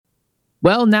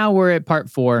Well, now we're at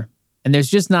part 4, and there's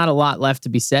just not a lot left to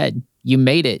be said. You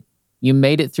made it. You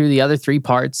made it through the other 3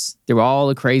 parts, through all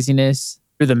the craziness,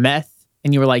 through the meth,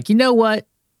 and you were like, you know what?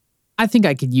 I think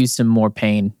I could use some more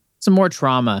pain, some more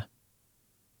trauma.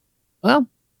 Well,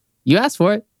 you asked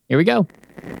for it. Here we go.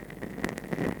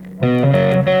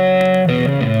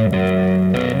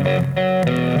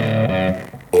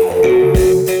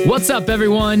 What's up,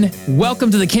 everyone? Welcome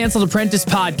to the Canceled Apprentice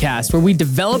podcast, where we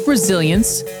develop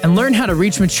resilience and learn how to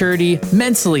reach maturity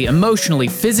mentally, emotionally,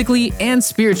 physically, and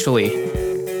spiritually.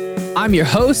 I'm your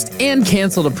host and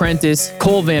Canceled Apprentice,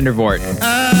 Cole Vandervoort.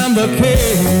 I'm the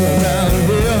king around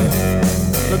here,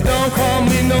 but don't call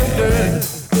me no dirt.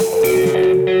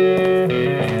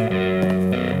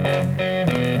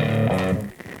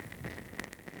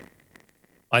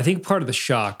 I think part of the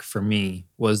shock for me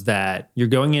was that you're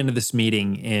going into this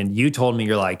meeting and you told me,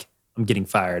 you're like, I'm getting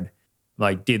fired.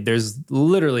 Like, dude, there's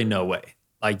literally no way.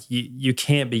 Like, you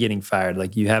can't be getting fired.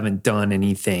 Like, you haven't done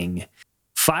anything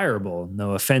fireable.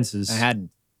 No offenses I hadn't.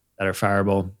 that are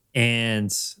fireable.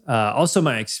 And also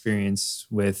my experience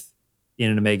with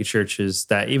being in a mega church is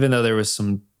that even though there was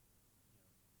some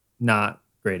not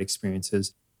great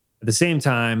experiences, at the same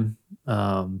time,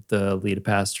 the lead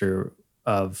pastor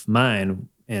of mine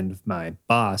and my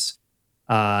boss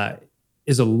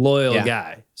is a loyal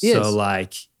guy. He So is.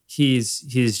 like he's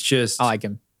just I like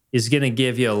him. he's gonna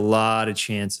give you a lot of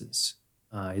chances.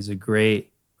 He's a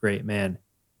great man.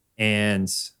 And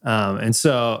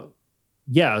so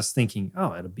yeah, I was thinking,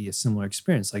 oh, it'll be a similar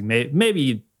experience. Like maybe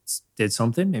you did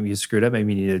something, maybe you screwed up,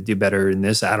 maybe you need to do better in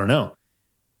this. I don't know.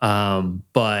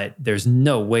 But there's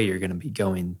no way you're gonna be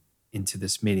going into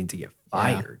this meeting to get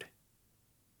fired.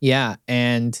 Yeah,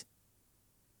 and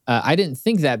I didn't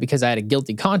think that because I had a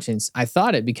guilty conscience. I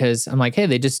thought it because I'm like, hey,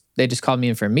 they just called me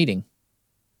in for a meeting,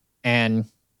 and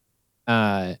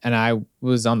I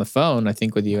was on the phone, I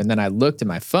think, with you, and then I looked at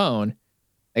my phone.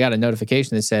 I got a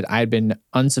notification that said I had been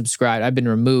unsubscribed. I've been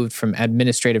removed from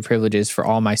administrative privileges for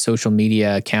all my social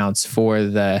media accounts for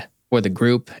the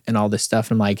group and all this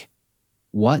stuff. And I'm like,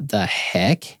 what the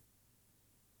heck?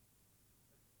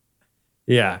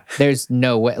 Yeah. There's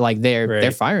no way. Like they're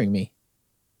Right. firing me.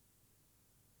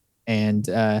 And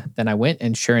then I went,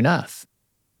 and sure enough,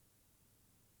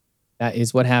 that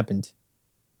is what happened.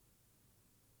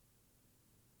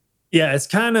 Yeah, it's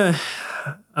kind of,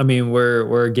 I mean,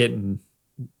 we're getting,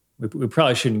 we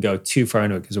probably shouldn't go too far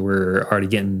into it because we're already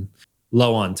getting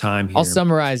low on time here. I'll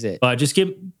summarize it. But just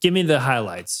give me the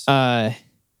highlights. Oh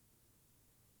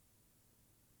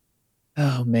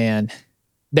man,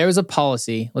 there was a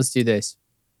policy. Let's do this.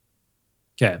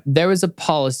 Okay. There was a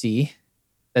policy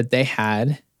that they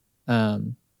had that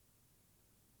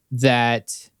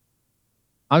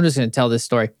I'm just going to tell this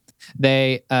story.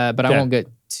 They, but I Okay. won't get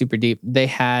super deep. They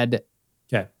had,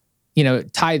 Okay.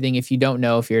 Tithing. If you don't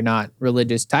know, if you're not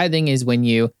religious, tithing is when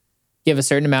you give a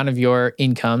certain amount of your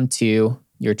income to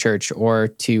your church or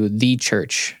to the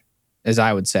church, as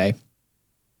I would say.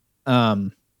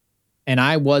 And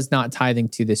I was not tithing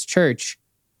to this church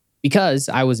because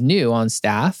I was new on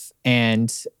staff,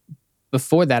 and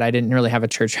before that, I didn't really have a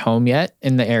church home yet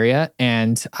in the area,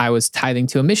 and I was tithing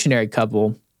to a missionary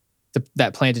couple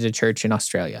that planted a church in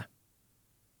Australia.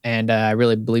 And I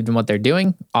really believed in what they're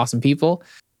doing. Awesome people.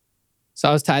 So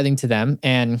I was tithing to them,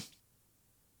 and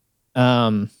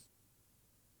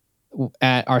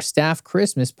at our staff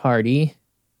Christmas party,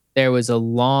 there was a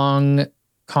long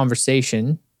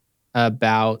conversation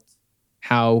about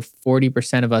how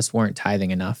 40% of us weren't tithing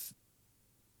enough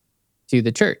to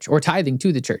the church or tithing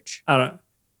to the church. I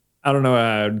don't know.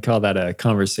 I would call that a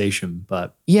conversation,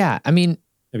 but Yeah, I mean,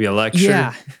 maybe a lecture.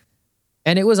 yeah.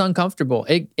 And it was uncomfortable.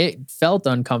 It felt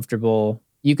uncomfortable.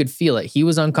 You could feel it. He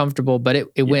was uncomfortable, but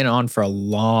it went on for a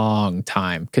long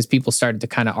time because people started to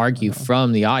kind of argue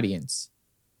from the audience.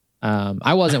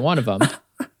 I wasn't one of them.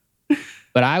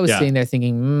 But I was sitting there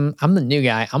thinking, I'm the new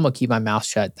guy. I'm going to keep my mouth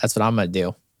shut. That's what I'm going to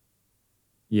do.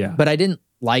 Yeah. But I didn't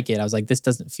like it. I was like, this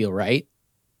doesn't feel right.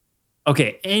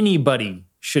 Okay. Anybody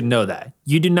should know that.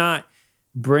 You do not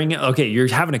bring, okay, you're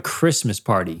having a Christmas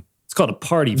party. It's called a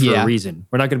party for a reason.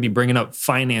 We're not going to be bringing up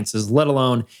finances, let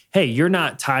alone, hey, you're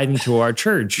not tithing to our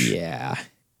church. Yeah.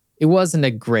 It wasn't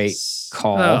a great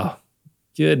call. Oh,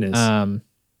 goodness. And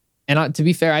to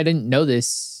be fair, I didn't know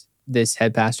this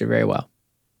head pastor very well.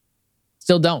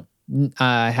 Still don't.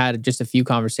 I had just a few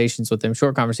conversations with him,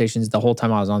 short conversations the whole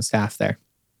time I was on staff there.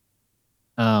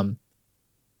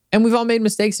 And we've all made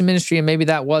mistakes in ministry, and maybe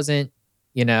that wasn't,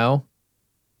 it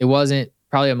wasn't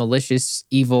probably a malicious,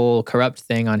 evil, corrupt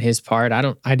thing on his part.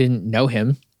 I didn't know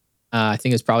him. I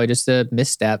think it's probably just a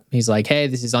misstep. He's like, hey,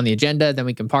 this is on the agenda, then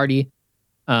we can party.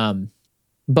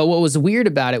 But what was weird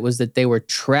about it was that they were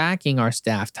tracking our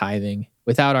staff tithing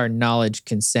without our knowledge,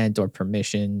 consent, or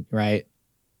permission, right?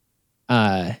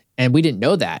 And we didn't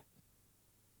know that.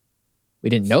 We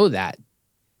didn't know that.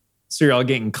 So you're all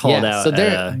getting called out. So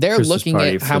they're Christmas looking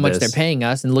party at how for much this. they're paying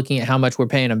us and looking at how much we're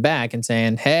paying them back and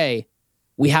saying, hey,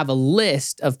 we have a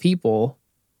list of people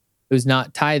who's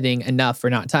not tithing enough or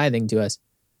not tithing to us.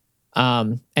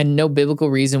 And no biblical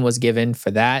reason was given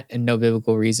for that. And no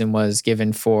biblical reason was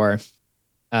given for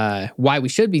why we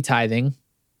should be tithing.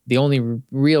 The only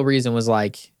real reason was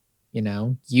like, you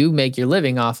know, you make your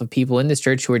living off of people in this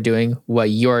church who are doing what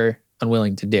you're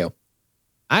unwilling to do.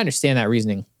 I understand that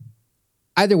reasoning.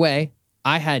 Either way,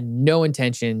 I had no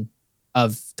intention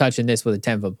of touching this with a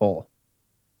 10-foot pole.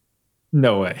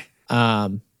 No way.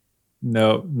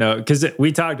 No, because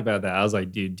we talked about that. I was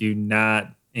like, dude, do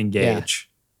not engage.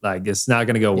 Like, it's not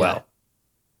going to go well.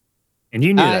 And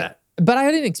you knew that. But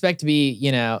I didn't expect to be,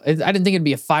 you know, I didn't think it'd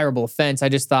be a fireable offense. I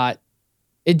just thought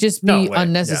it'd just be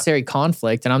unnecessary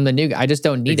conflict. And I'm the new guy. I just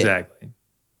don't need it.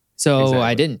 So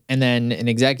I didn't. And then an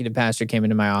executive pastor came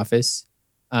into my office,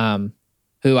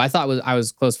 who I thought I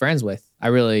was close friends with. I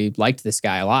really liked this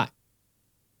guy a lot.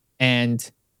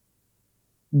 And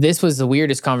this was the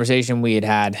weirdest conversation we had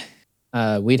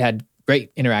had. We'd had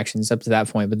great interactions up to that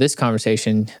point, but this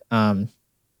conversation came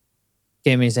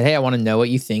in and said, hey, I want to know what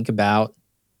you think about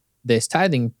this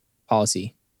tithing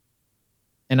policy.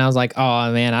 And I was like,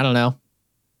 oh man, I don't know.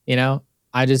 You know,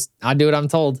 I do what I'm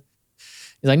told.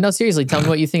 He's like, no, seriously, tell me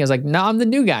what you think. I was like, no, I'm the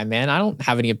new guy, man. I don't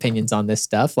have any opinions on this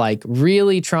stuff. Like,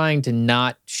 really trying to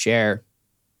not share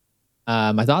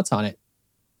my thoughts on it.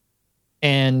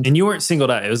 And you weren't singled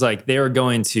out. It was like they were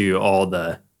going to all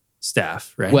the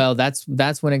staff, right? Well, that's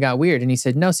when it got weird. And he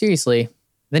said, no, seriously.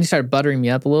 Then he started buttering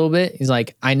me up a little bit. He's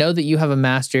like, I know that you have a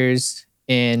master's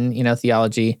in, you know,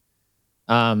 theology.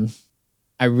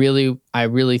 I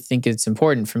really think it's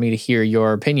important for me to hear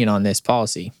your opinion on this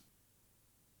policy.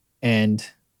 And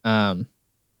I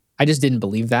just didn't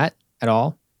believe that at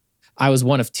all. I was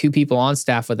one of 2 people on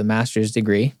staff with a master's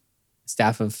degree,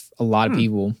 staff of a lot of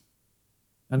people.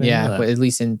 Yeah, at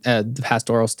least in the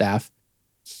pastoral staff.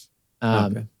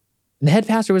 And the head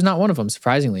pastor was not one of them,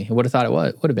 surprisingly. I would have thought it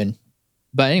would have been.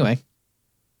 But anyway,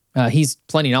 he's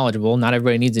plenty knowledgeable. Not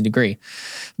everybody needs a degree.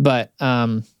 But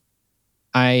that's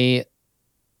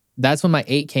when my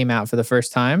 8 came out for the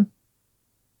first time,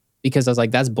 because I was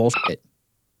like, that's bullshit.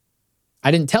 I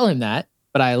didn't tell him that,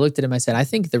 but I looked at him. I said, I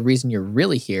think the reason you're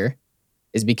really here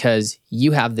is because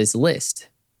you have this list,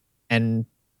 and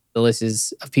the list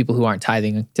is of people who aren't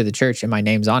tithing to the church, and my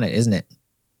name's on it, isn't it?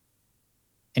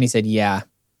 And he said, yeah,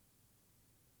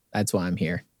 that's why I'm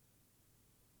here.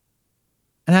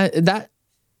 And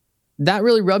that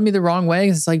really rubbed me the wrong way.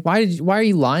 It's like, why are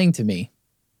you lying to me?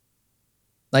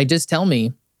 Like, just tell me,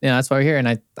 you know, that's why we're here.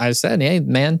 And I said, hey,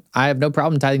 man, I have no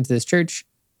problem tithing to this church,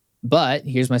 but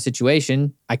here's my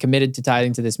situation. I committed to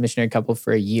tithing to this missionary couple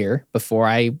for a year before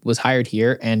I was hired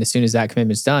here. And as soon as that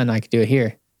commitment's done, I could do it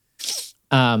here.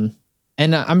 And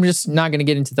I'm just not going to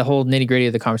get into the whole nitty gritty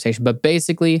of the conversation, but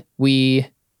basically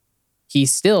he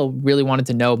still really wanted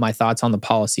to know my thoughts on the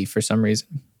policy for some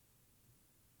reason.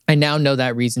 I now know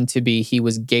that reason to be he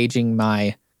was gauging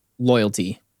my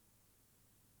loyalty.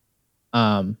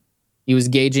 He was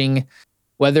gauging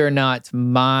whether or not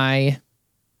my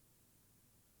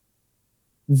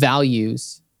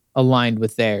values aligned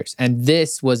with theirs. And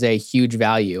this was a huge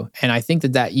value. And I think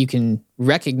that you can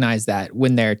recognize that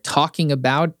when they're talking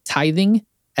about tithing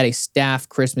at a staff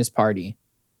Christmas party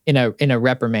in a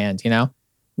reprimand, you know,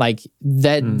 like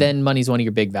that, then money's one of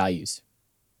your big values.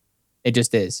 It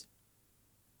just is.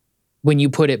 When you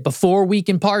put it before we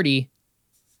can party,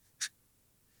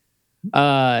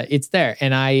 it's there.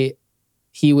 And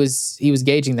he was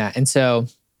gauging that. And so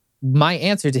my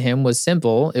answer to him was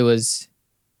simple. It was,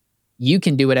 you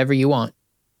can do whatever you want.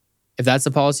 If that's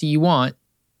the policy you want,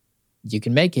 you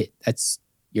can make it. That's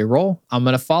your role. I'm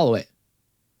going to follow it.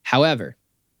 However,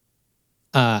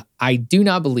 I do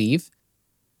not believe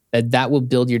that will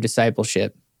build your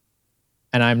discipleship.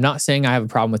 And I'm not saying I have a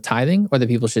problem with tithing or that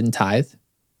people shouldn't tithe.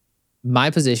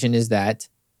 My position is that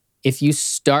if you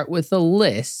start with a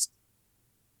list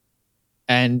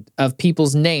and of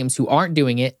people's names who aren't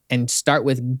doing it and start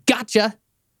with gotcha,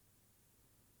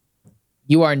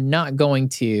 you are not going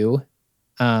to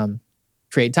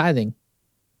create tithing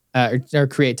or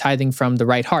create tithing from the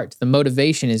right heart. The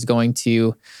motivation is going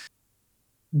to,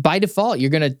 by default, you're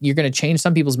gonna change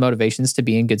some people's motivations to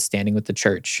be in good standing with the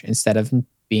church instead of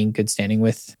being good standing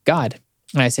with God.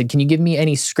 And I said, can you give me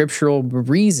any scriptural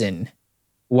reason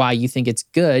why you think it's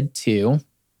good to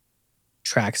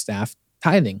track staff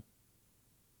tithing?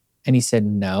 And he said,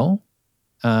 no.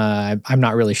 I'm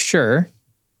not really sure.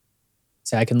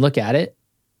 So I can look at it.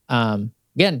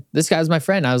 Again, this guy's my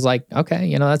friend. I was like,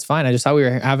 okay, that's fine. I just thought we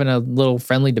were having a little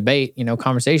friendly debate,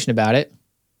 conversation about it.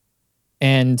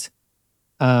 And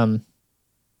then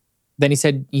he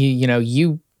said,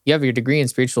 you have your degree in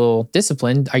spiritual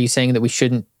discipline. Are you saying that we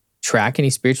shouldn't track any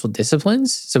spiritual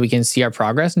disciplines so we can see our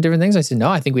progress and different things? I said,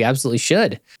 no, I think we absolutely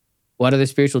should. What other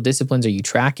spiritual disciplines are you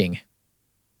tracking?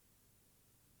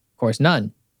 Of course,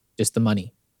 none. Just the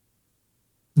money.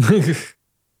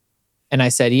 And I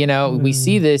said, we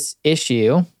see this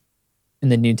issue in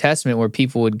the New Testament where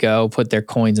people would go put their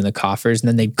coins in the coffers and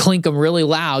then they'd clink them really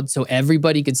loud so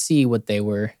everybody could see what they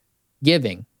were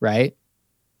giving, right?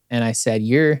 And I said,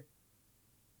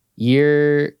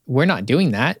 we're not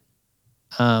doing that.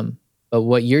 But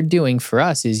what you're doing for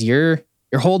us is you're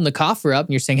holding the coffer up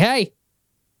and you're saying, hey,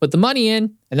 put the money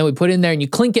in, and then we put it in there and you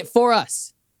clink it for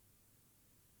us.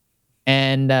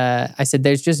 And I said,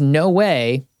 there's just no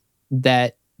way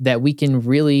that we can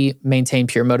really maintain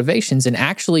pure motivations and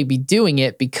actually be doing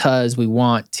it because we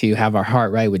want to have our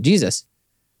heart right with Jesus.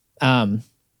 And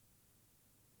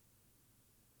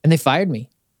they fired me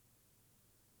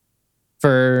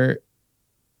for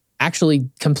actually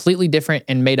completely different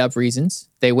and made up reasons.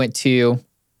 They went to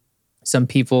some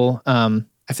people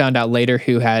I found out later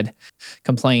who had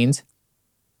complained,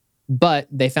 but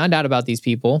they found out about these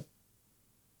people.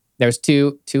 There's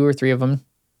two or three of them.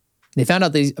 They found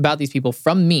out about these people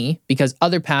from me because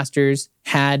other pastors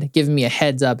had given me a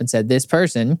heads up and said, this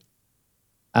person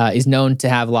is known to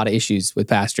have a lot of issues with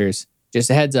pastors. Just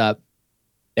a heads up.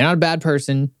 They're not a bad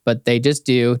person, but they just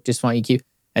want you to keep.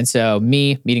 And so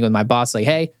me meeting with my boss, like,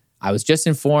 hey, I was just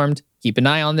informed, keep an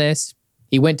eye on this.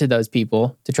 He went to those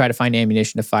people to try to find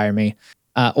ammunition to fire me.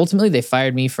 Ultimately, they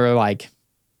fired me for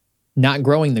not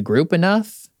growing the group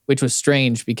enough, which was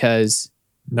strange because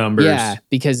numbers. Yeah,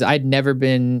 because I'd never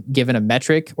been given a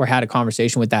metric or had a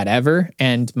conversation with that ever.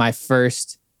 And my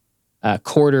first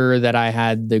quarter that I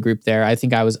had the group there, I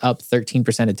think I was up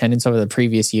 13% attendance over the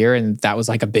previous year. And that was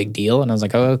like a big deal. And I was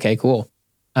like, oh, okay, cool.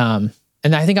 And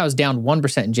I think I was down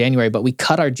 1% in January, but we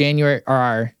cut our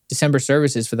December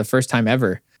services for the first time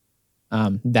ever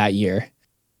that year.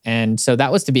 And so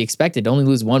that was to be expected. To only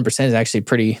lose 1% is actually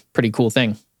a pretty cool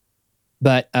thing.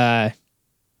 But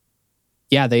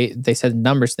yeah, they said the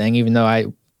numbers thing, even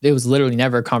though it was literally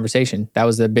never a conversation. That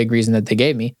was the big reason that they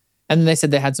gave me. And then they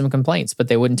said they had some complaints, but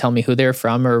they wouldn't tell me who they were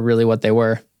from or really what they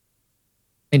were.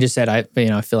 They just said,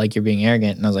 I feel like you're being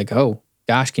arrogant. And I was like, oh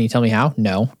gosh, can you tell me how?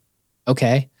 No.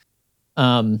 Okay.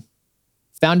 Found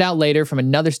out later from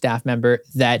another staff member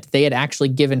that they had actually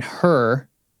given her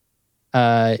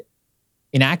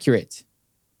inaccurate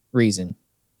reason.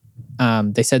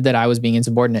 They said that I was being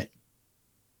insubordinate.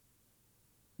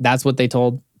 That's what they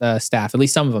told staff, at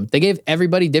least some of them. They gave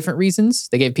everybody different reasons.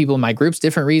 They gave people in my groups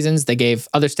different reasons. They gave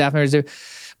other staff members.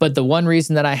 But the one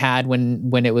reason that I had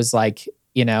when it was like,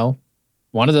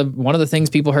 one of the things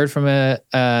people heard from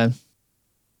an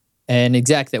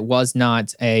exec that was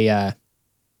not a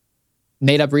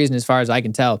made up reason as far as I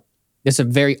can tell. Just a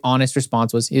very honest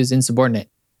response was he was insubordinate.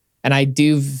 And I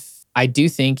do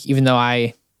think, even though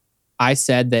I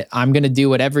said that I'm going to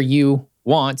do whatever you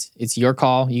want, it's your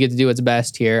call, you get to do what's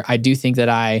best here. I do think that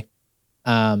I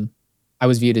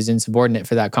was viewed as insubordinate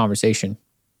for that conversation.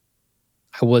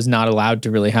 I was not allowed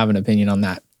to really have an opinion on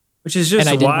that. Which is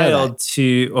just wild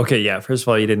to, okay, yeah, first of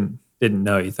all, you didn't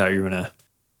know. You thought you were in a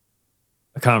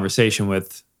conversation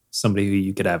with somebody who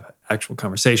you could have an actual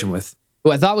conversation with. Who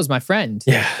I thought was my friend.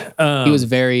 Yeah. He was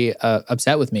very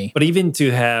upset with me. But even to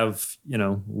have,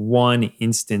 one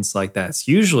instance like that, it's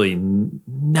usually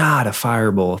not a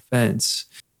fireable offense.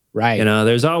 Right.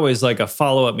 There's always like a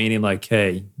follow-up meeting like,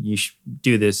 hey, you should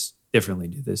do this differently,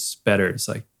 do this better. It's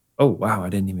like, oh, wow, I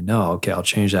didn't even know. Okay, I'll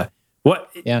change that. What?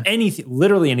 Yeah. Anything,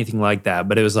 literally anything like that.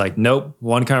 But it was like, nope,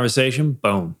 one conversation,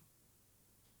 boom.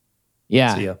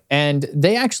 Yeah. And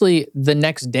they actually, the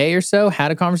next day or so, had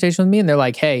a conversation with me and they're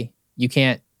like, hey, you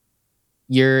can't,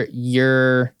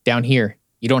 you're down here.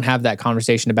 You don't have that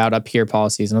conversation about up here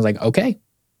policies. And I was like, okay.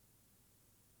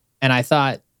 And I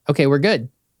thought, okay, we're good.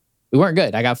 We weren't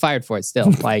good. I got fired for it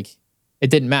still. Like, it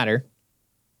didn't matter.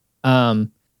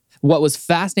 What was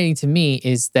fascinating to me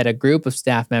is that a group of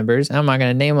staff members, I'm not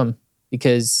going to name them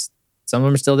because some of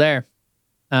them are still there.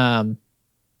 A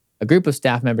group of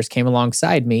staff members came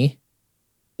alongside me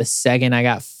the second I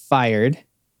got fired,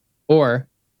 or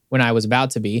when I was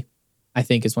about to be, I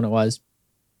think is when it was.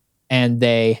 And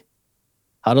they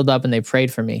huddled up and they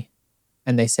prayed for me.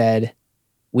 And they said,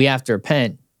 we have to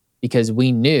repent because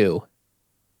we knew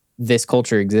this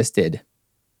culture existed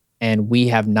and we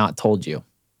have not told you.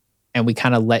 And we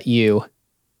kind of let you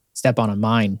step on a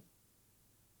mine.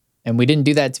 And we didn't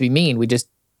do that to be mean. We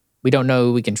don't know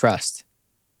who we can trust.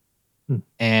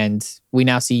 And we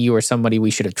now see you are somebody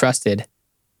we should have trusted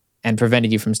and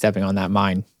prevented you from stepping on that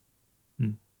mine.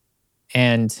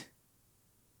 And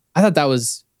I thought that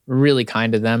was really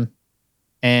kind of them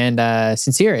and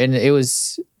sincere. And it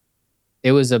was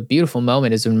a beautiful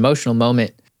moment. It was an emotional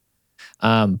moment.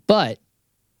 But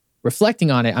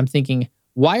reflecting on it, I'm thinking,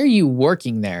 why are you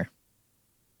working there?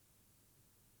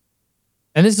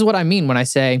 And this is what I mean when I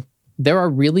say there are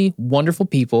really wonderful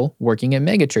people working at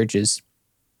mega churches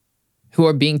who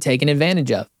are being taken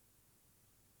advantage of.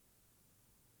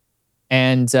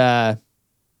 And I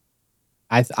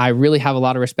really have a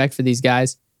lot of respect for these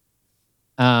guys.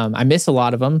 I miss a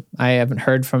lot of them. I haven't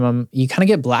heard from them. You kind of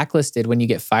get blacklisted when you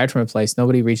get fired from a place.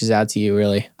 Nobody reaches out to you,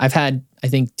 really. I've had, I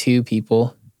think, 2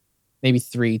 people, maybe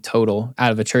 3 total,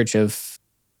 out of a church of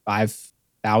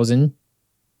 5,000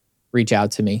 reach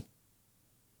out to me.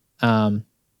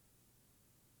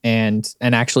 And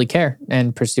actually care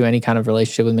and pursue any kind of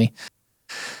relationship with me,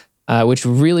 which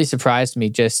really surprised me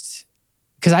just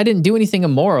because I didn't do anything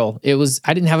immoral.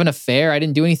 I didn't have an affair. I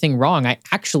didn't do anything wrong. I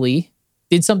actually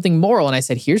did something moral. And I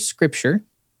said, here's scripture.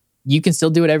 You can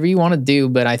still do whatever you want to do,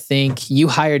 but I think you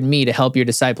hired me to help your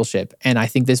discipleship. And I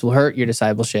think this will hurt your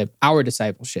discipleship, our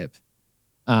discipleship.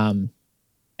 And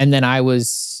then I'm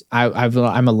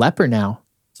a leper now.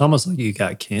 It's almost like you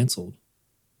got canceled.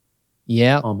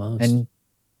 Yeah. Almost. And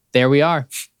there we are.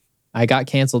 I got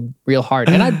canceled real hard.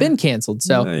 And I've been canceled,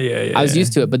 so I was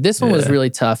used to it. But this one was really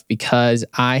tough because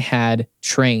I had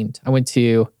trained. I went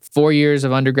to 4 years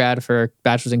of undergrad for a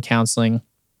bachelor's in counseling,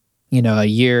 a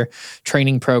year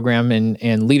training program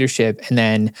in leadership, and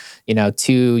then,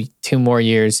 2 more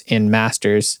years in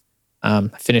master's. I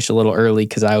finished a little early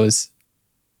because I was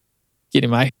getting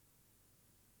my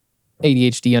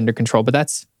ADHD under control.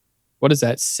 But what is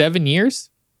that, 7 years?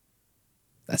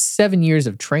 That's 7 years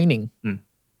of training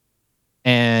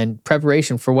and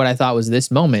preparation for what I thought was this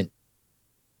moment.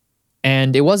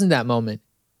 And it wasn't that moment.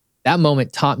 That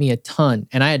moment taught me a ton,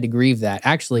 and I had to grieve that.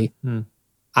 Actually,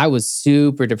 I was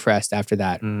super depressed after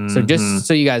that. So just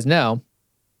so you guys know,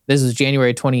 this was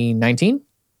January 2019?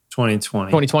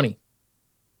 2020.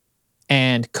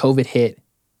 And COVID hit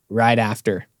right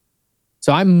after.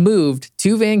 So I moved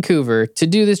to Vancouver to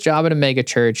do this job at a mega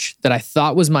church that I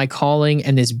thought was my calling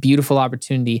and this beautiful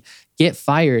opportunity, get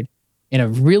fired in a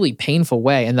really painful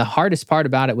way. And the hardest part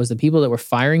about it was the people that were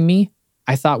firing me,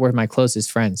 I thought were my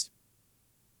closest friends.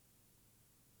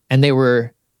 And they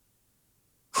were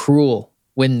cruel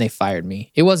when they fired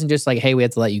me. It wasn't just like, hey, we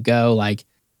had to let you go. Like,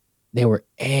 they were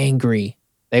angry.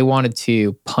 They wanted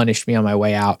to punish me on my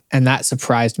way out. And that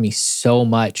surprised me so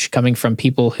much, coming from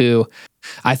people who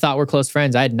I thought were close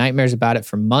friends. I had nightmares about it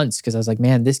for months because I was like,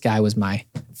 man, this guy was my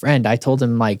friend. I told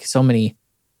him like so many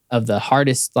of the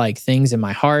hardest like things in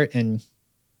my heart, and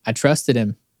I trusted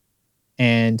him.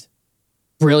 And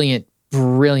brilliant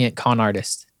con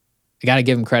artist. I got to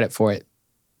give him credit for it.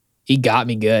 He got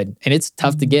me good, and it's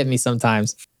tough to get me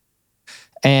sometimes.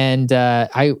 And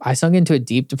I sunk into a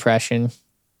deep depression,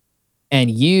 and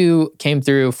you came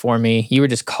through for me. You were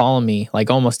just calling me like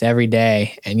almost every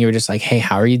day, and you were just like, hey,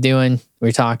 how are you doing? We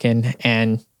were talking,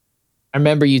 and I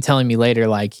remember you telling me later,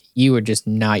 like, you were just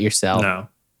not yourself. No.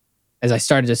 As I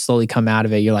started to slowly come out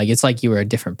of it, you're like, it's like you were a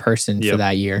different person for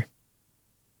that year.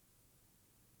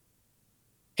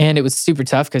 And it was super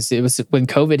tough because it was when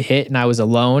COVID hit and I was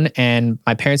alone, and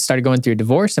my parents started going through a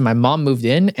divorce, and my mom moved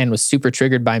in and was super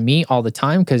triggered by me all the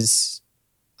time because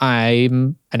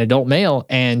I'm an adult male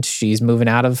and she's moving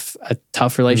out of a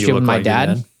tough relationship with my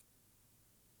dad.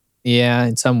 Yeah,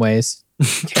 in some ways.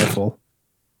 Careful.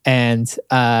 And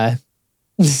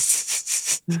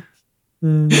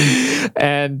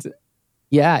and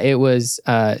yeah, it was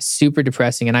super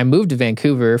depressing. And I moved to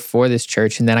Vancouver for this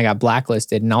church, and then I got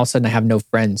blacklisted, and all of a sudden I have no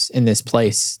friends in this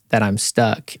place that I'm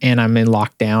stuck, and I'm in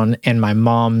lockdown, and my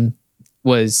mom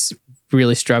was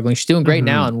really struggling. She's doing great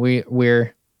now, and we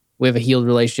have a healed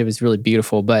relationship. It's really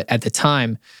beautiful. But at the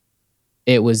time,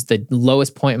 it was the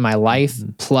lowest point in my life,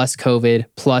 plus COVID,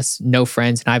 plus no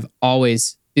friends. And I've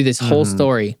always, through this whole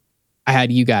story, I had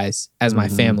you guys as my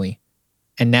family.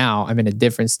 And now I'm in a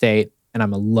different state, and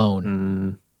I'm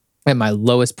alone at my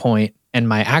lowest point, and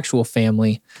my actual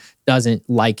family doesn't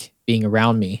like being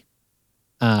around me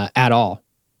at all.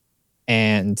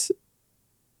 And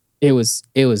it was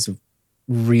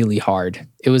really hard.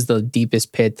 It was the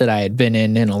deepest pit that I had been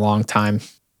in a long time.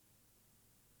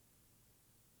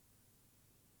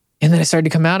 And then I started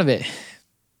to come out of it.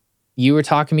 You were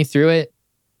talking me through it.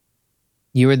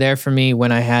 You were there for me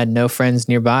when I had no friends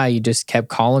nearby. You just kept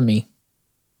calling me.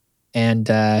 And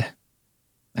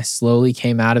I slowly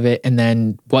came out of it. And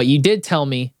then what you did tell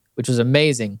me, which was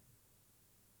amazing,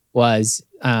 was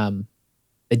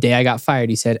the day I got fired,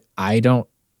 you said, I don't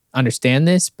understand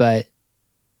this, but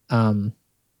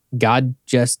God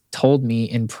just told me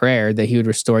in prayer that he would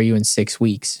restore you in 6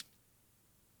 weeks.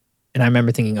 And I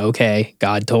remember thinking, okay,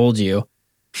 God told you.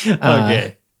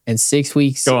 Okay. And 6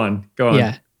 weeks. Go on.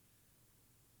 Yeah.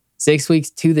 6 weeks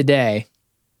to the day,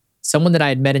 someone that I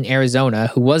had met in Arizona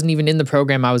who wasn't even in the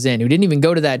program I was in, who didn't even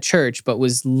go to that church, but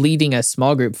was leading a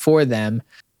small group for them,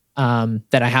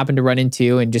 that I happened to run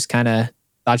into and just kind of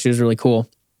thought she was really cool.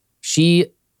 She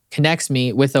connects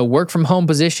me with a work from home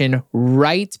position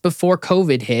right before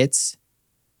COVID hits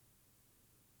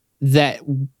that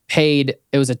paid,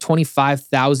 it was a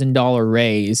 $25,000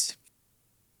 raise.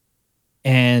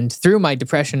 And through my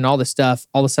depression and all this stuff,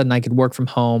 all of a sudden I could work from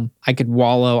home. I could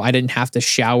wallow. I didn't have to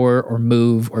shower or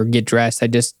move or get dressed. I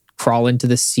just crawl into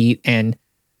the seat and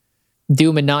do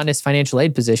a monotonous financial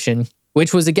aid position,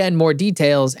 which was, again, more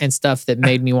details and stuff that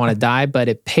made me want to die, but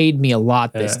it paid me a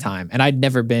lot this time. And I'd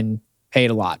never been paid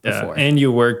a lot before. And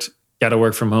you got to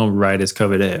work from home right as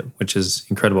COVID hit, which is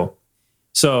incredible.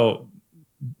 So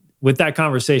with that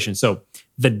conversation, so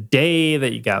the day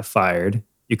that you got fired,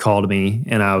 you called me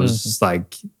and I was just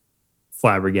like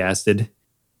flabbergasted.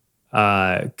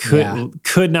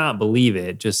 Could not believe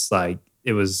it. Just like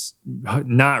it was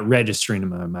not registering in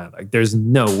my mind. Like there's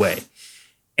no way.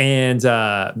 And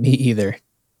me either.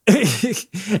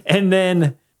 And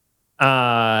then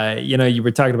you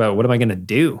were talking about what am I going to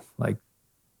do? Like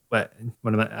what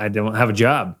am I don't have a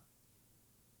job.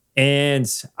 And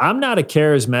I'm not a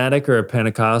charismatic or a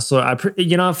Pentecostal.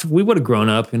 If we would have grown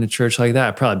up in a church like that,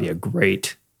 I'd probably be a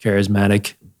great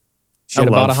charismatic. Should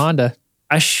have bought a Honda.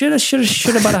 I should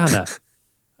have bought a Honda.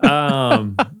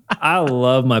 I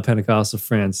love my Pentecostal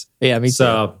friends. Yeah, me too.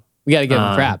 So we got to give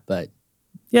them crap, but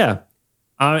yeah.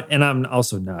 And I'm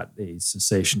also not a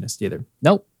cessationist either.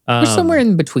 Nope. We're somewhere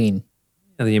in between.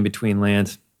 The in-between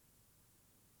land.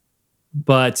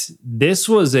 But this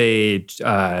was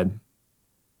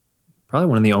probably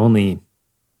one of the only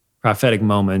prophetic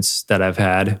moments that I've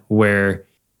had where,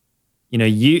 I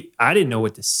didn't know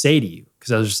what to say to you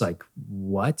because I was just like,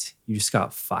 what? You just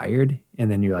got fired? And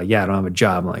then you're like, yeah, I don't have a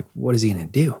job. I'm like, what is he going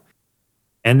to do?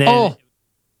 And then...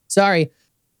 sorry.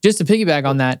 Just to piggyback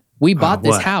on that, we bought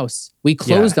this house. We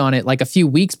closed on it like a few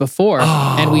weeks before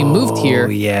and we moved here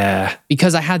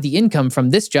because I had the income from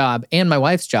this job and my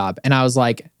wife's job. And I was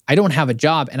like, I don't have a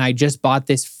job and I just bought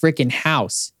this freaking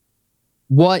house.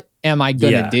 What am I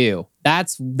going to do?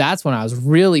 That's when I was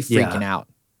really freaking out.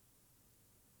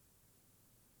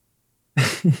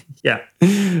 Yeah.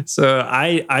 So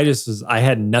I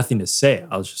had nothing to say.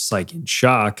 I was just like in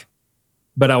shock,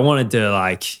 but I wanted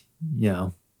to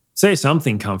say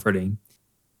something comforting.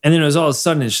 And then it was all of a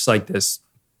sudden, it's just like this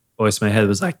voice in my head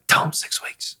was like, tell him 6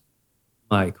 weeks.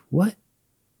 I'm like, what? It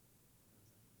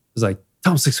was like,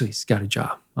 tell him 6 weeks, got a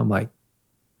job. I'm like,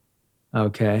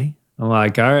 okay. I'm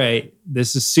like, all right,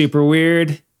 this is super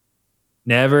weird.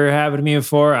 Never happened to me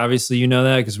before. Obviously, you know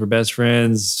that because we're best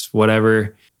friends,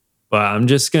 whatever. But I'm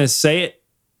just going to say it.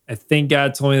 I think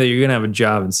God told me that you're going to have a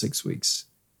job in 6 weeks.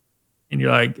 And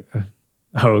you're like,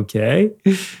 okay.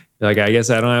 You're like, I guess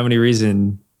I don't have any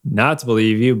reason not to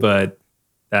believe you, but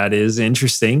that is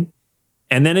interesting.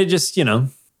 And then it just,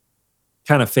 kind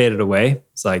of faded away.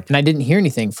 It's like... And I didn't hear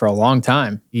anything for a long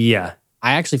time. Yeah.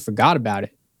 I actually forgot about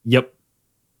it. Yep.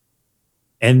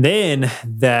 And then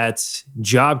that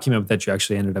job came up that you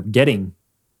actually ended up getting.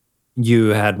 You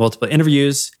had multiple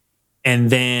interviews. And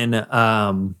then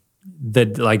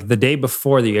the day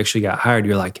before that you actually got hired,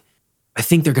 you're like, I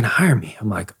think they're going to hire me. I'm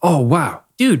like, oh, wow.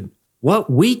 Dude, what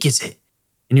week is it?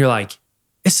 And you're like,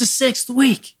 it's the 6th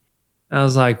week. And I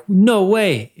was like, no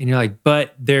way. And you're like,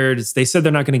 but they said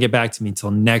they're not going to get back to me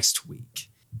until next week.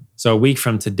 So a week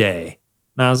from today.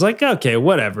 And I was like, okay,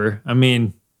 whatever. I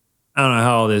mean, I don't know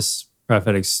how all this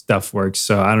prophetic stuff works,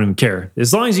 so I don't even care.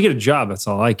 As long as you get a job, that's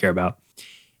all I care about.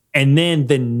 And then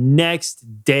the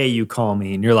next day you call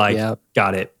me and you're like,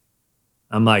 got it.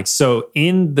 I'm like, so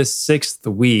in the 6th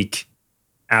week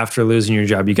after losing your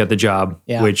job, you got the job,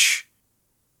 which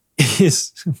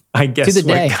is, I guess, to the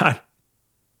day. God.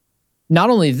 Not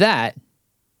only that,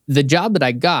 the job that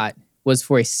I got was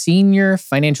for a senior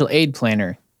financial aid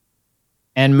planner.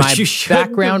 And my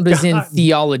background was in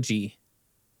theology.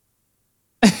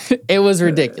 It was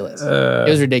ridiculous. It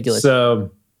was ridiculous.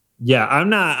 So, yeah,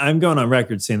 I'm going on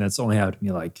record saying that's only happened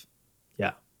to me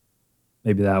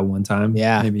maybe that one time.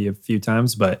 Yeah. Maybe a few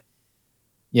times, but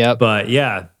But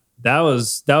yeah, that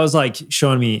was like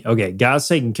showing me, okay, God's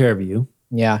taking care of you.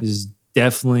 Yeah. He's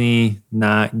definitely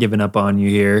not giving up on you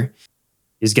here.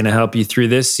 He's going to help you through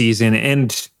this season.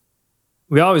 And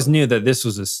we always knew that this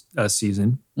was a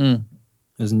season. It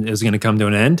was going to come to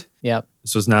an end. Yep.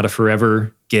 This was not a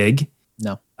forever gig.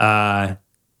 No.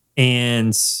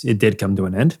 And it did come to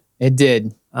an end. It did.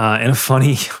 In a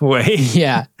funny way.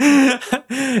 Yeah.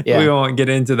 We won't get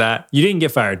into that. You didn't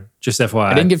get fired, just FYI.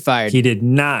 I didn't get fired. He did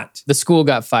not. The school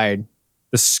got fired.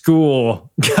 The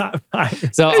school got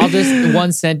fired. So I'll just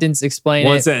one sentence explain it.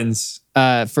 One sentence.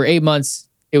 For 8 months,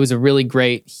 it was a really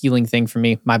great healing thing for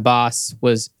me. My boss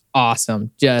was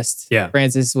awesome.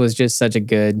 Francis was just such a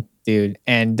good dude.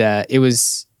 And it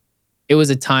was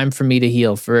a time for me to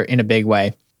heal in a big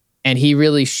way. And he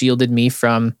really shielded me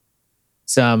from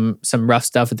some rough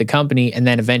stuff at the company. And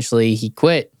then eventually he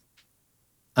quit.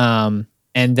 And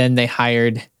then they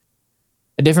hired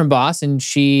a different boss, and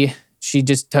she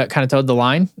just kind of towed the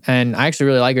line. And I actually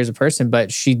really like her as a person,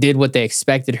 but she did what they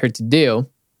expected her to do,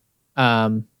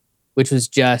 which was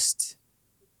just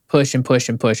push and push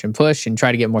and push and push and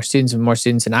try to get more students and more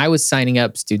students. And I was signing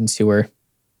up students who were,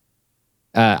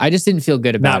 I just didn't feel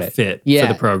good about not it. Fit for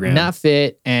the program. Not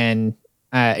fit. And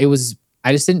I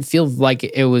just didn't feel like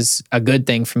it was a good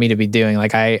thing for me to be doing.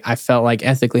 Like I felt like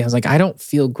ethically, I was like, I don't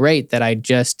feel great that I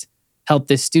just helped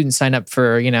this student sign up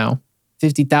for,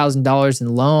 $50,000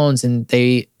 in loans, and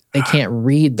they can't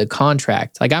read the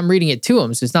contract. Like I'm reading it to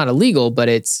them, so it's not illegal, but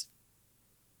it's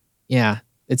not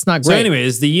great. So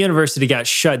anyways, the university got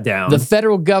shut down. The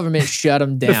federal government shut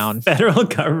them down. The federal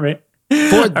government.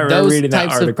 For those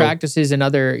types of practices and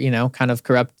other, kind of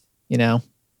corrupt, Yeah,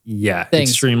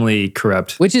 things. extremely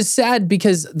corrupt. Which is sad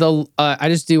because I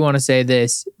just do want to say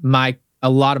this. A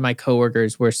lot of my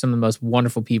coworkers were some of the most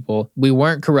wonderful people. We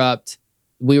weren't corrupt.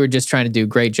 We were just trying to do a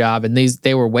great job. And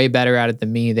they were way better at it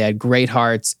than me. They had great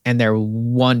hearts, and they're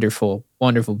wonderful,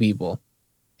 wonderful people.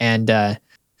 And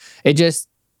it just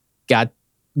got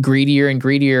greedier and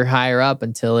greedier higher up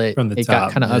until it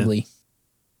got kind of ugly.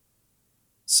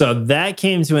 So that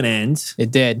came to an end. It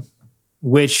did.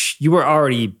 Which you were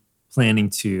already planning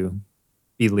to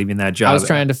be leaving that job. I was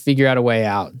trying to figure out a way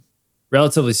out.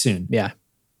 Relatively soon. Yeah.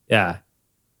 Yeah.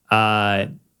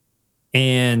 And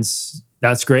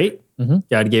that's great. Mm-hmm.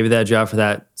 God gave you that job for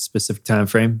that specific time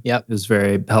frame. Yep. It was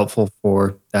very helpful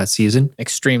for that season.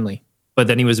 Extremely. But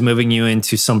then he was moving you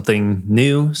into something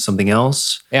new, something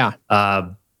else. Yeah.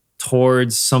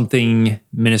 Towards something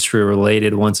ministry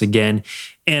related once again.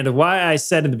 And why I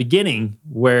said in the beginning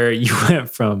where you went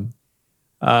from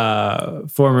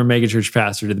former megachurch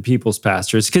pastor to the people's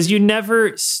pastor is because you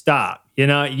never stop. You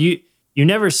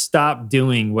never stop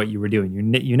doing what you were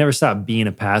doing. You never stop being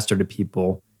a pastor to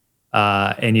people.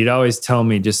 And you'd always tell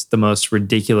me just the most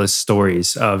ridiculous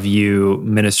stories of you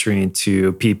ministering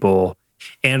to people.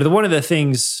 And one of the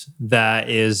things that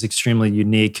is extremely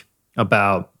unique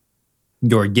about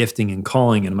your gifting and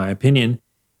calling, in my opinion,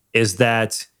 is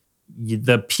that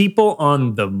the people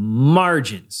on the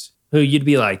margins who you'd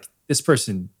be like, this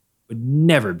person would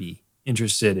never be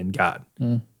interested in God.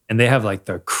 Mm. And they have like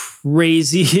the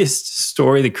craziest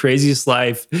story, the craziest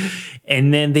life.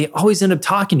 And then they always end up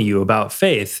talking to you about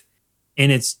faith.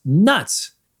 And it's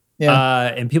nuts.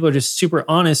 Yeah. And people are just super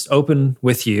honest, open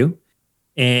with you.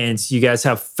 And you guys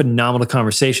have phenomenal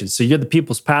conversations. So you're the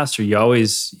people's pastor. You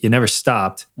never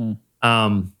stopped. Mm.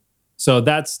 So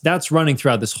that's running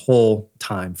throughout this whole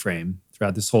time frame,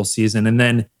 throughout this whole season. And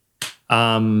then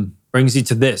brings you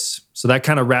to this. So that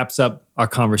kind of wraps up our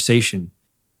conversation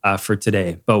for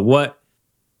today. But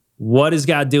what is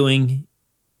God doing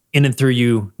in and through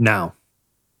you now?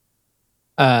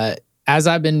 As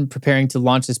I've been preparing to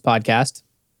launch this podcast,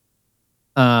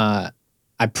 I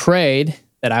prayed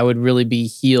that I would really be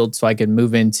healed so I could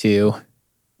move into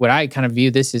what I kind of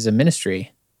view this as a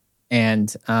ministry.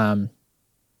 And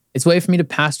it's a way for me to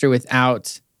pastor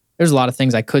without, there's a lot of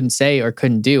things I couldn't say or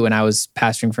couldn't do when I was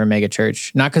pastoring for a mega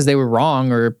church. Not because they were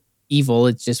wrong or evil,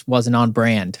 it just wasn't on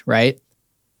brand, right?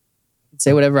 I can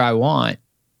say whatever I want.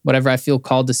 Whatever I feel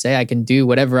called to say, I can do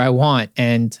whatever I want.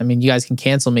 And I mean, you guys can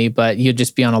cancel me, but you'll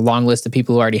just be on a long list of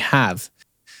people who already have.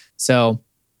 So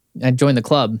I joined the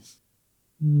club.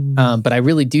 But I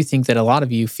really do think that a lot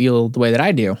of you feel the way that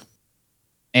I do.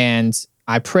 And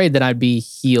I prayed that I'd be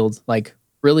healed, like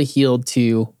really healed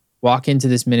to walk into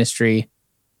this ministry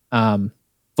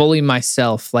fully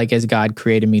myself, like as God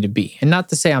created me to be. And not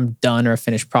to say I'm done or a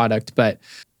finished product, but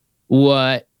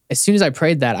as soon as I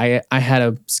prayed that, I had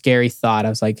a scary thought. I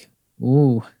was like,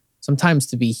 ooh, sometimes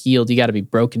to be healed, you got to be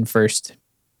broken first.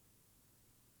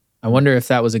 I wonder if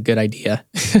that was a good idea.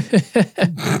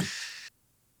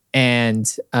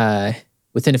 And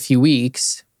within a few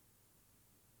weeks,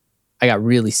 I got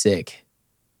really sick.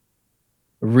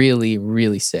 Really,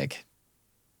 really sick.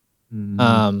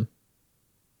 Mm-hmm.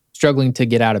 struggling to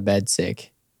get out of bed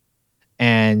sick.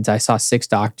 And I saw 6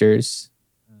 doctors,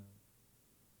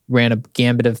 ran a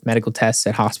gambit of medical tests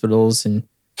at hospitals and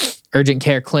urgent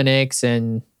care clinics,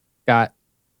 and got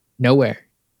nowhere.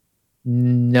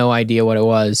 No idea what it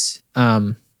was.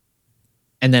 And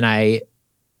then I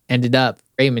ended up,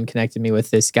 Raymond connected me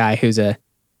with this guy who's a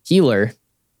healer.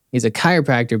 He's a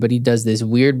chiropractor, but he does this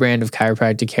weird brand of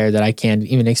chiropractic care that I can't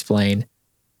even explain.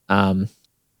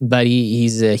 But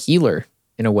he's a healer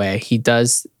in a way. He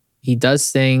does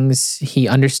things, he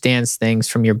understands things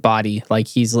from your body, like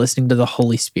he's listening to the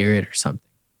Holy Spirit or something.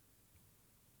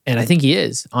 And I think he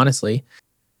is, honestly.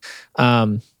 What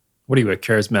are you, a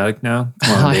charismatic now?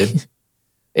 Come on, dude.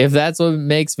 If that's what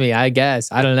makes me, I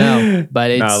guess. I don't know.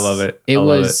 But No, I love it. It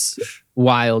was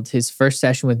wild. His first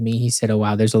session with me, he said, "Oh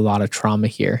wow, there's a lot of trauma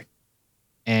here."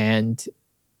 And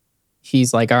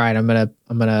he's like, "All right, I'm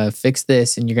gonna fix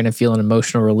this and you're gonna feel an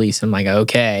emotional release." I'm like,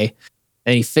 okay.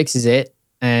 And he fixes it,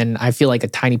 and I feel like a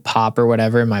tiny pop or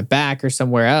whatever in my back or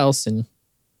somewhere else. And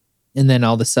then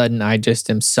all of a sudden I just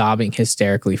am sobbing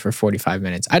hysterically for 45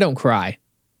 minutes. I don't cry.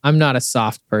 I'm not a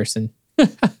soft person.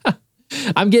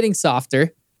 I'm getting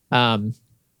softer.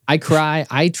 I cry.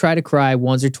 I try to cry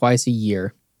once or twice a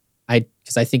year.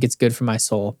 Because I think it's good for my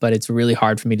soul, but it's really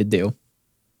hard for me to do.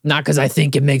 Not because I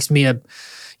think it makes me a,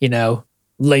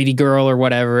 lady girl or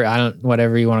whatever.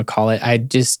 Whatever you want to call it. I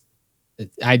just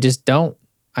don't.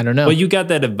 I don't know. Well, you got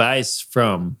that advice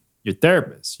from your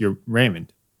therapist, your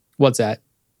Raymond. What's that?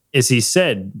 Is he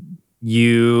said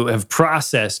you have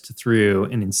processed through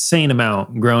an insane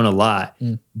amount, grown a lot,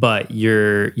 but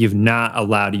you've not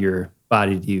allowed your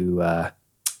body to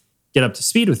get up to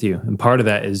speed with you. And part of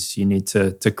that is you need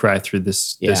to cry through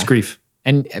this grief.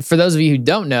 And for those of you who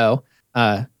don't know,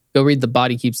 go read The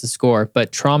Body Keeps the Score,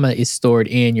 but trauma is stored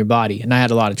in your body. And I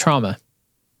had a lot of trauma.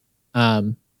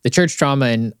 The church trauma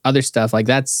and other stuff, like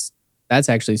that's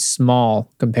actually small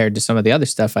compared to some of the other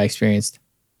stuff I experienced.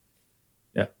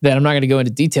 Yeah. That I'm not going to go into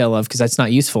detail of because that's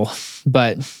not useful.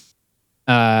 But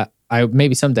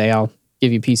maybe someday I'll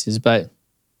give you pieces. But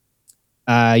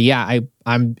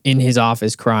I'm in his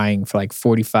office crying for like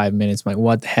 45 minutes. I'm like,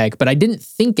 what the heck? But I didn't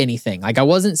think anything. Like I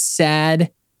wasn't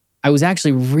sad. I was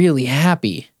actually really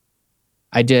happy.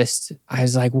 I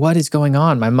was like, what is going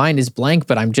on? My mind is blank,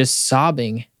 but I'm just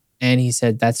sobbing. And he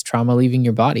said, that's trauma leaving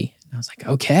your body. And I was like,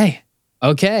 okay.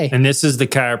 And this is the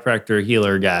chiropractor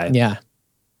healer guy. Yeah.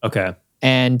 Okay.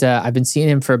 And I've been seeing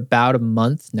him for about a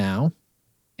month now.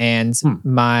 And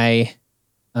my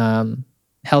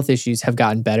health issues have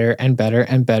gotten better and better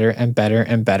and better and better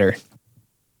and better.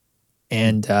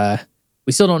 And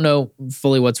we still don't know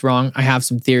fully what's wrong. I have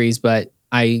some theories, but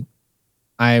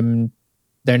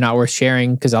they're not worth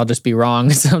sharing because I'll just be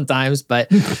wrong sometimes.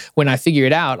 But when I figure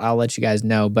it out, I'll let you guys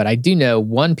know. But I do know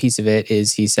one piece of it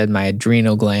is he said my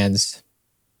adrenal glands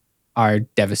are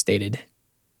devastated.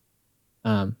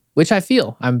 Which I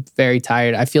feel. I'm very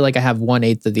tired. I feel like I have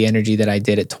 1/8 of the energy that I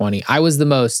did at 20. I was the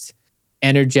most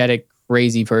energetic,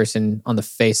 crazy person on the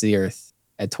face of the earth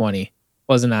at 20,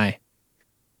 wasn't I?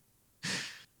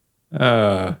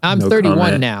 I'm 31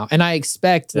 comment. now, and I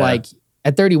expect like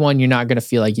at 31, you're not going to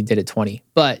feel like you did at 20,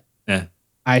 but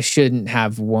I shouldn't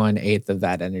have 1/8 of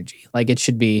that energy. Like it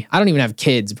should be, I don't even have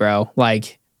kids, bro.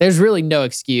 Like there's really no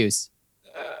excuse.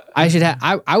 I should have,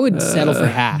 I would settle for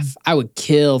half. I would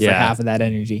kill for half of that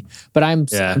energy, but I'm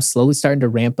slowly starting to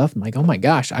ramp up. I'm like, oh my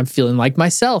gosh, I'm feeling like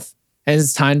myself. And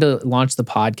it's time to launch the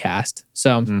podcast.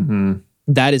 So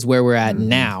that is where we're at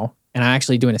now. And I'm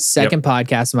actually doing a second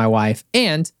podcast with my wife.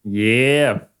 And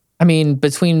I mean,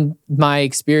 between my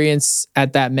experience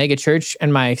at that mega church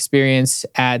and my experience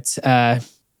at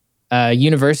a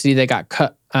university that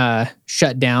got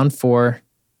shut down for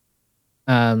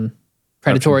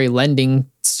predatory lending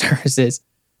services,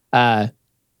 I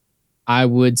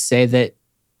would say that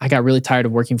I got really tired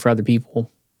of working for other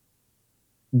people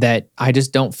that I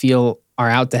just don't feel are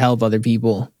out to help other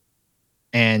people.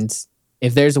 And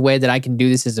if there's a way that I can do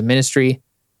this as a ministry,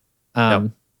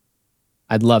 I'd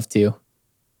love to.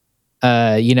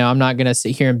 I'm not going to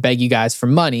sit here and beg you guys for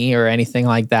money or anything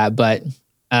like that, but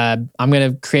I'm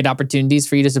going to create opportunities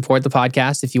for you to support the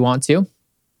podcast if you want to.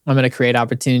 I'm going to create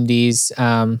opportunities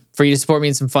for you to support me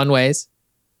in some fun ways.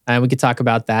 And we could talk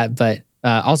about that. But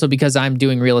also because I'm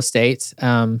doing real estate,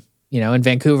 in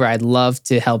Vancouver, I'd love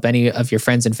to help any of your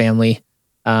friends and family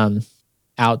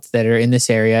out that are in this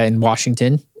area, in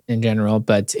Washington in general.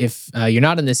 But if you're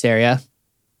not in this area,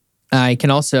 I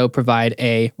can also provide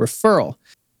a referral.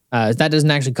 That doesn't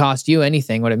actually cost you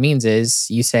anything. What it means is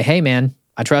you say, hey, man,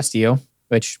 I trust you,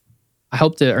 which I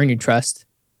hope to earn your trust.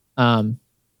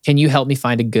 Can you help me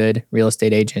find a good real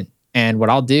estate agent? And what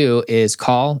I'll do is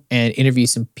call and interview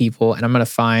some people, and I'm going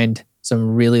to find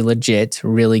some really legit,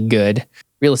 really good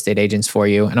real estate agents for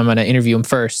you. And I'm going to interview them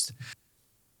first.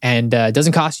 And it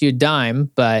doesn't cost you a dime,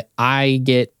 but I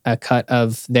get a cut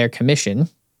of their commission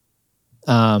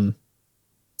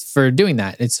for doing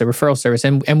that. It's a referral service.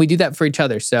 And we do that for each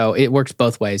other. So it works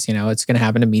both ways. It's going to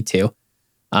happen to me too.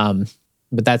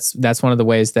 But that's one of the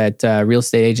ways that real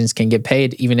estate agents can get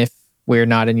paid, even if we're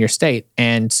not in your state.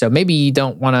 And so maybe you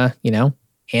don't want to,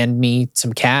 hand me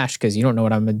some cash because you don't know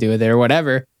what I'm going to do with it or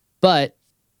whatever. But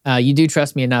you do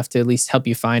trust me enough to at least help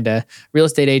you find a real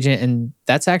estate agent. And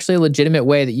that's actually a legitimate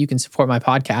way that you can support my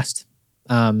podcast.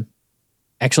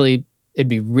 Actually, it'd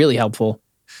be really helpful.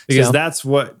 Because that's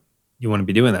what you want to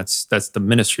be doing. That's the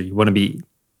ministry. You want to be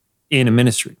in a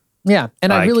ministry. Yeah.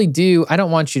 And I really do. I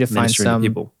don't want you to find some,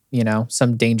 people.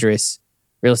 Some dangerous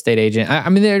real estate agent. I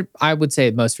mean, I would say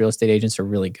most real estate agents are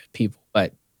really good people.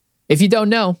 But if you don't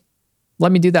know,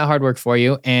 let me do that hard work for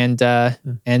you. And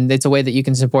it's a way that you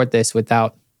can support this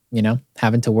without,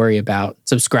 having to worry about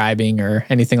subscribing or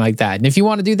anything like that. And if you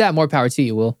want to do that, more power to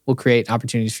you. We'll create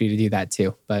opportunities for you to do that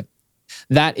too. But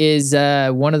that is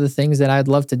one of the things that I'd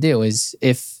love to do is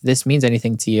if this means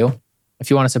anything to you, if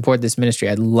you want to support this ministry,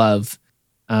 I'd love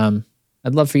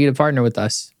for you to partner with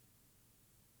us.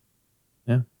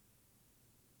 Yeah.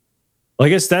 Well, I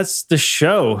guess that's the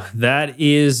show. That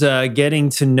is getting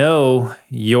to know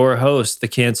your host, the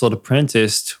Canceled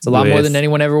Apprentice. It's a lot more than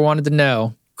anyone ever wanted to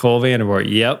know. Cole Vandervoort.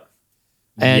 Yep.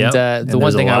 And the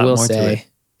one thing I will say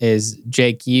is,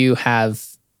 Jake, you have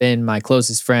been my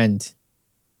closest friend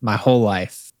my whole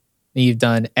life. You've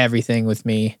done everything with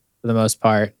me for the most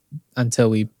part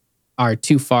until we are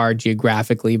too far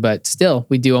geographically, but still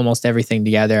we do almost everything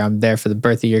together. I'm there for the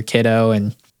birth of your kiddo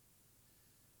and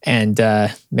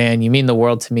man, you mean the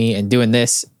world to me, and doing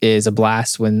this is a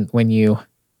blast when you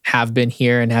have been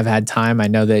here and have had time. I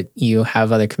know that you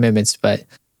have other commitments, but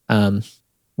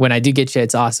when I do get you,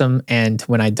 it's awesome. And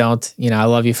when I don't, I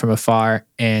love you from afar.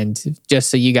 And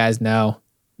just so you guys know,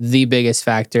 the biggest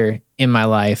factor in my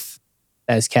life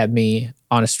that has kept me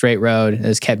on a straight road, that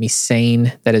has kept me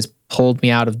sane, that has pulled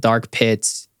me out of dark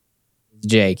pits,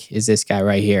 Jake, is this guy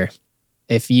right here.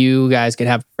 If you guys could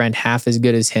have a friend half as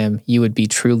good as him, you would be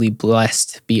truly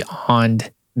blessed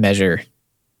beyond measure.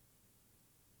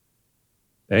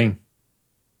 Dang.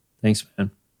 Thanks,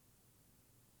 man.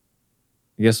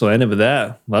 I guess we'll end it with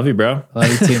that. Love you, bro.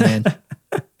 Love you too, man.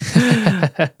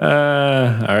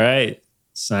 All right.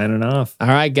 Signing off. All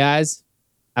right, guys.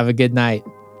 Have a good night.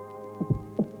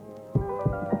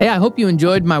 Hey, I hope you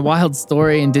enjoyed my wild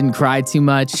story and didn't cry too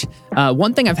much.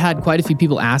 One thing I've had quite a few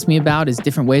people ask me about is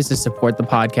different ways to support the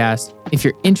podcast. If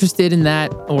you're interested in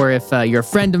that, or if you're a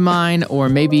friend of mine, or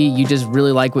maybe you just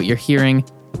really like what you're hearing,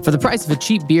 for the price of a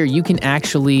cheap beer, you can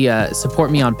actually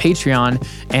support me on Patreon,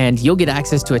 and you'll get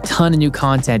access to a ton of new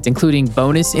content, including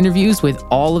bonus interviews with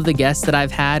all of the guests that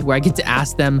I've had, where I get to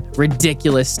ask them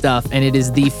ridiculous stuff, and it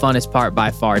is the funnest part by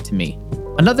far to me.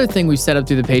 Another thing we've set up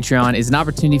through the Patreon is an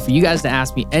opportunity for you guys to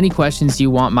ask me any questions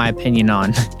you want my opinion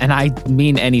on. And I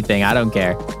mean anything, I don't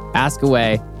care. Ask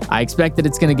away. I expect that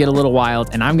it's going to get a little wild,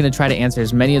 and I'm going to try to answer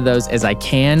as many of those as I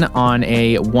can on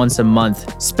a once a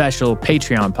month special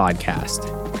Patreon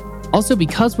podcast. Also,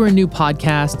 because we're a new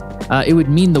podcast, it would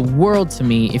mean the world to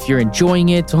me if you're enjoying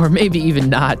it, or maybe even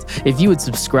not, if you would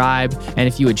subscribe and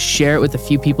if you would share it with a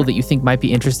few people that you think might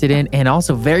be interested in. And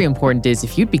also very important is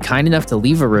if you'd be kind enough to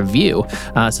leave a review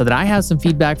so that I have some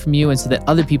feedback from you and so that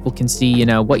other people can see,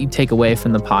 what you take away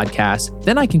from the podcast.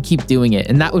 Then I can keep doing it.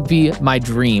 And that would be my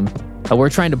dream. We're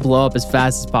trying to blow up as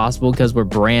fast as possible because we're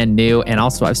brand new. And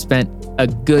also I've spent a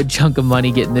good chunk of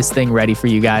money getting this thing ready for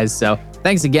you guys. So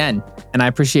thanks again. And I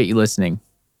appreciate you listening.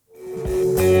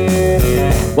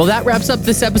 Well, that wraps up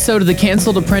this episode of the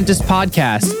Canceled Apprentice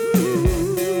podcast.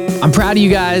 I'm proud of you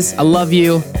guys. I love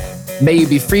you. May you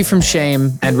be free from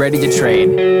shame and ready to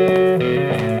trade.